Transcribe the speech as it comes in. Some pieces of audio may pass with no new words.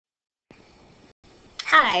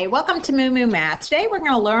Hi, welcome to MooMooMath. Today we're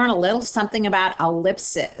going to learn a little something about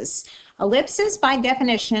ellipses. Ellipses, by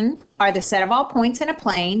definition, are the set of all points in a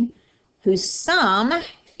plane whose sum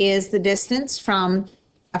is the distance from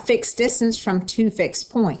a fixed distance from two fixed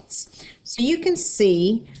points. So you can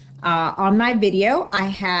see on my video, I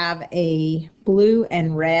have a blue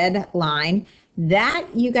and red line. That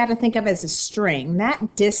you got to think of as a string.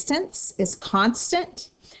 That distance is constant.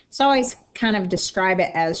 So I always kind of describe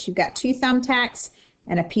it as you've got two thumbtacks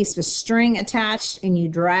and a piece of string attached, and you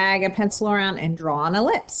drag a pencil around and draw an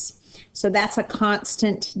ellipse. So that's a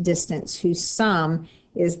constant distance whose sum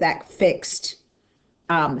is that fixed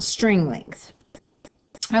string length.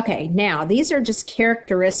 Okay, now these are just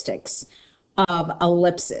characteristics of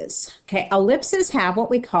ellipses. Okay, ellipses have what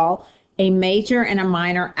we call a major and a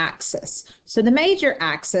minor axis. So the major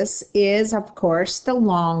axis is, of course, the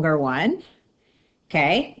longer one.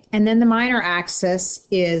 Okay, and then the minor axis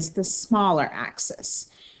is the smaller axis.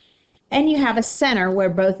 And you have a center where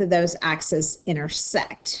both of those axes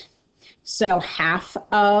intersect. So half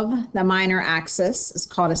of the minor axis is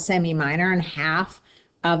called a semi-minor, and half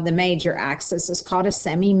of the major axis is called a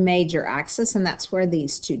semi-major axis, and that's where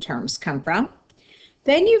these two terms come from.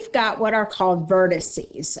 Then you've got what are called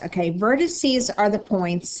vertices. Okay, vertices are the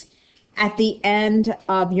points at the end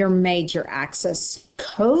of your major axis.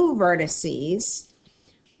 Co-vertices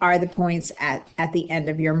are the points at the end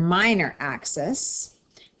of your minor axis.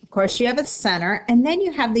 Of course, you have a center, and then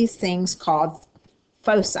you have these things called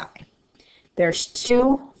foci. There's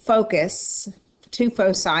two foci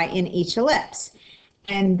in each ellipse,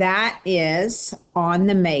 and that is on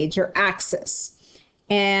the major axis.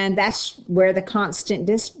 And that's where the constant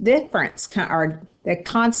distance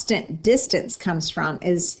comes from,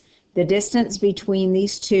 is the distance between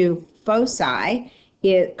these two foci.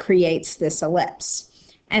 It creates this ellipse.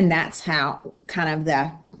 And that's how kind of the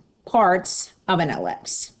parts of an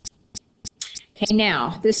ellipse. Okay,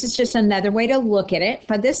 now this is just another way to look at it,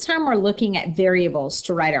 but this time we're looking at variables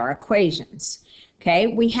to write our equations. Okay,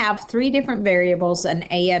 we have three different variables, an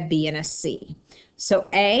A, a B, and a C. So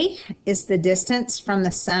A is the distance from the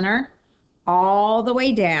center all the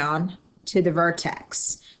way down to the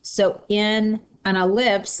vertex. So in an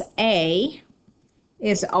ellipse, A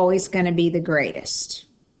is always going to be the greatest.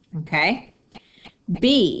 Okay.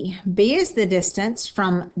 B is the distance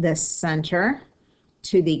from the center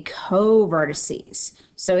to the co-vertices.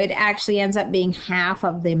 So it actually ends up being half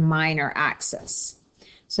of the minor axis.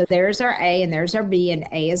 So there's our A and there's our B, and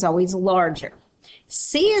A is always larger.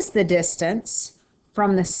 C is the distance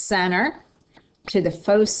from the center to the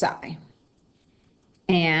foci,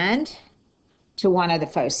 and to one of the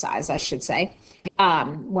foci, I should say,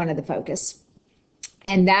 one of the focus.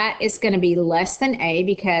 And that is going to be less than A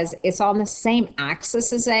because it's on the same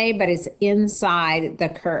axis as A, but it's inside the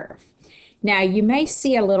curve. Now, you may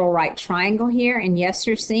see a little right triangle here, and yes,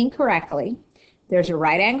 you're seeing correctly. There's a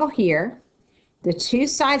right angle here. The two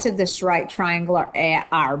sides of this right triangle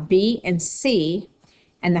are B and C,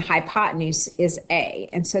 and the hypotenuse is A.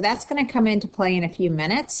 And so that's going to come into play in a few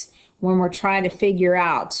minutes when we're trying to figure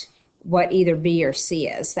out what either B or C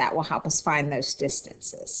is. That will help us find those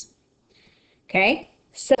distances. Okay,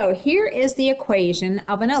 so here is the equation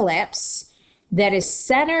of an ellipse that is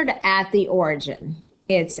centered at the origin.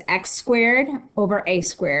 It's x squared over a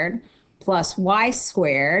squared plus y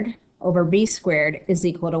squared over b squared is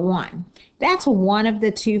equal to 1. That's one of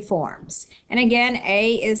the two forms. And again,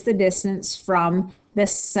 A is the distance from the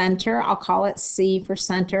center, I'll call it C for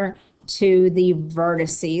center, to the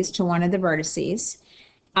vertices, to one of the vertices.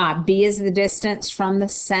 B is the distance from the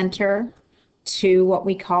center to what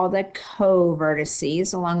we call the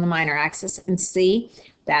co-vertices along the minor axis, and C,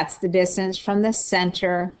 that's the distance from the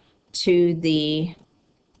center to the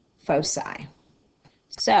foci.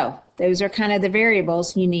 So those are kind of the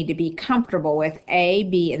variables you need to be comfortable with, A,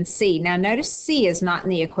 B, and C. Now notice C is not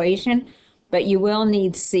in the equation, but you will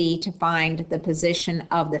need C to find the position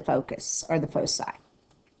of the focus or the foci.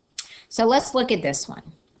 So let's look at this one,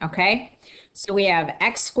 okay? So we have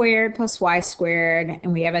x squared plus y squared,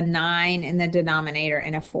 and we have a 9 in the denominator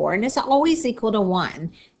and a 4, and it's always equal to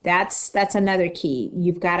 1. That's another key.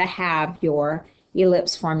 You've got to have your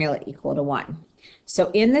ellipse formula equal to 1.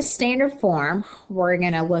 So in the standard form, we're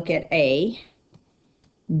going to look at A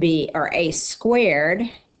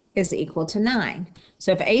squared is equal to 9.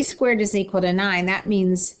 So if A squared is equal to 9, that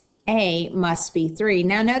means A must be 3.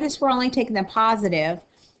 Now notice we're only taking the positive,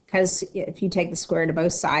 because if you take the square root of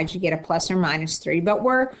both sides, you get a plus or minus 3. But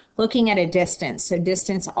we're looking at a distance, so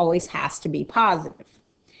distance always has to be positive.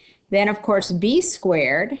 Then, of course, B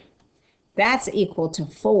squared, that's equal to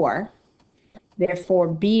 4. Therefore,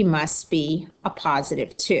 B must be a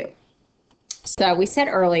positive 2. So we said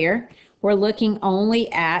earlier, we're looking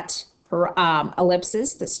only at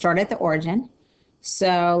ellipses that start at the origin.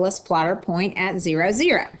 So let's plot our point at 0,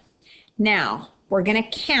 0. Now, we're going to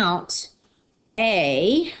count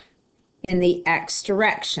A in the x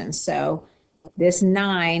direction. So this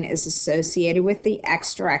 9 is associated with the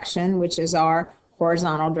x direction, which is our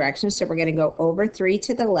horizontal direction. So we're going to go over 3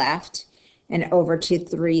 to the left and over to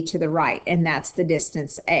 3 to the right, and that's the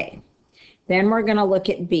distance A. Then we're going to look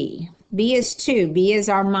at B. B is 2. B is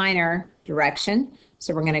our minor direction.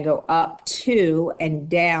 So we're going to go up 2 and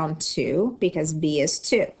down 2 because B is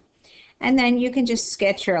 2. And then you can just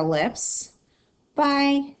sketch your ellipse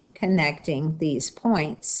by connecting these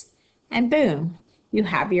points. And boom, you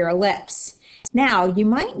have your ellipse. Now, you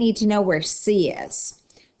might need to know where C is.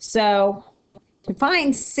 So to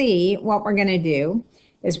find C, what we're going to do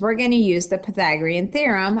is we're going to use the Pythagorean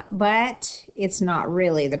theorem, but it's not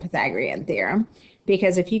really the Pythagorean theorem,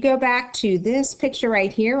 because if you go back to this picture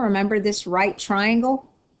right here, remember this right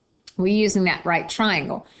triangle? We're using that right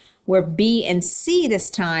triangle, where B and C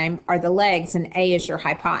this time are the legs and A is your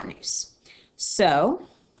hypotenuse. So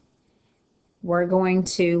we're going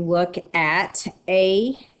to look at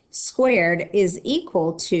A squared is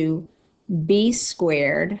equal to B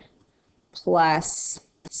squared plus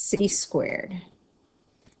C squared.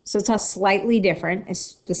 So it's a slightly different.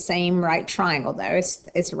 It's the same right triangle though.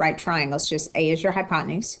 It's a right triangle. It's just A is your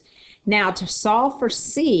hypotenuse. Now to solve for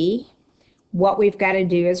C, what we've got to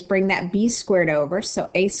do is bring that B squared over. So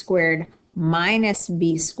A squared minus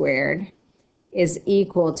B squared is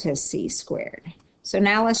equal to C squared. So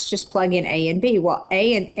now let's just plug in A and B. Well,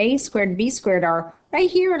 A squared and B squared are right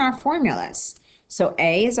here in our formulas. So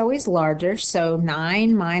A is always larger. So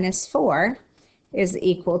 9 minus 4 is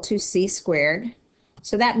equal to C squared.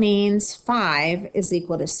 So that means 5 is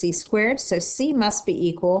equal to C squared. So C must be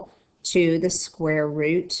equal to the square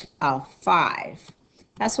root of 5.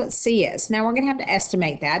 That's what C is. Now we're going to have to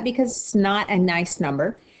estimate that because it's not a nice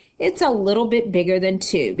number. It's a little bit bigger than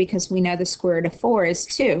 2 because we know the square root of 4 is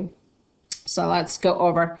 2. So let's go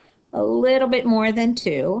over a little bit more than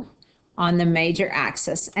 2 on the major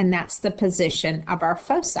axis, and that's the position of our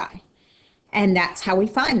foci. And that's how we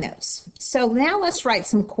find those. So now let's write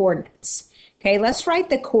some coordinates. Okay, let's write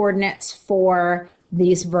the coordinates for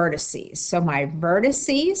these vertices. So my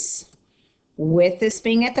vertices, with this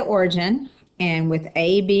being at the origin, and with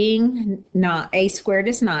A being not, A squared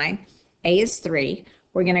is 9, A is 3.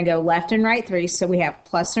 We're going to go left and right 3, so we have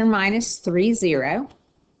plus or minus 3, 0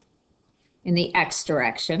 in the x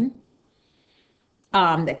direction.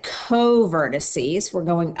 The co-vertices, we're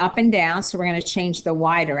going up and down, so we're going to change the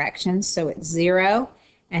y direction. So it's 0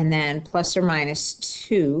 and then plus or minus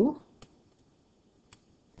 2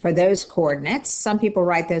 for those coordinates. Some people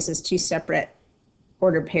write those as 2 separate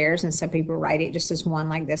ordered pairs, and some people write it just as one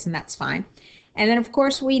like this, and that's fine. And then, of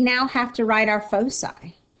course, we now have to write our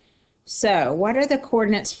foci. So what are the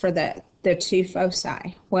coordinates for the 2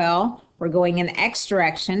 foci? Well, we're going in the x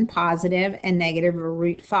direction, positive and negative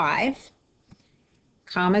root 5,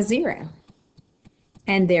 comma 0.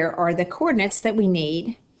 And there are the coordinates that we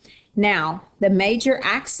need. Now, the major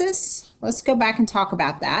axis, let's go back and talk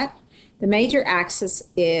about that. The major axis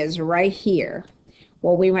is right here.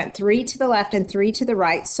 Well, we went 3 to the left and 3 to the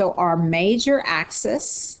right, so our major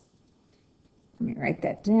axis, let me write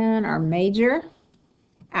that down, our major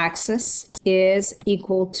axis is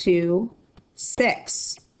equal to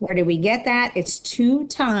 6. Where do we get that? It's 2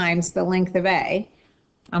 times the length of A.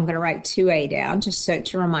 I'm going to write 2A down just so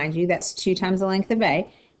to remind you that's 2 times the length of A.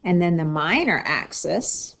 And then the minor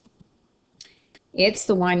axis, it's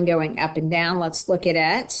the one going up and down. Let's look at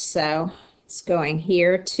it. So it's going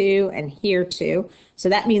here 2 and here 2. So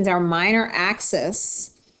that means our minor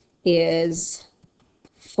axis is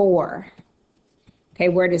 4. Okay,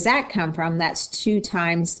 where does that come from? That's 2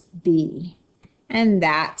 times B. And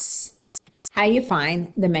that's how you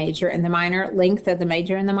find the major and the minor, length of the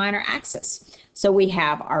major and the minor axis. So we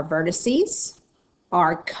have our vertices,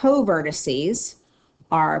 our co-vertices,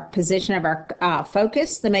 our position of our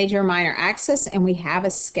focus, the major and minor axis, and we have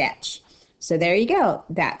a sketch. So there you go.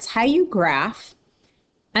 That's how you graph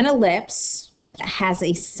an ellipse that has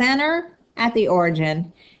a center at the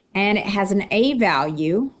origin and it has an A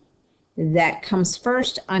value that comes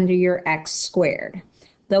first under your x squared.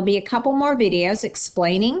 There'll be a couple more videos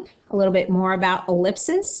explaining a little bit more about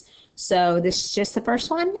ellipses. So this is just the first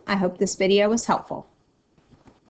one. I hope this video was helpful.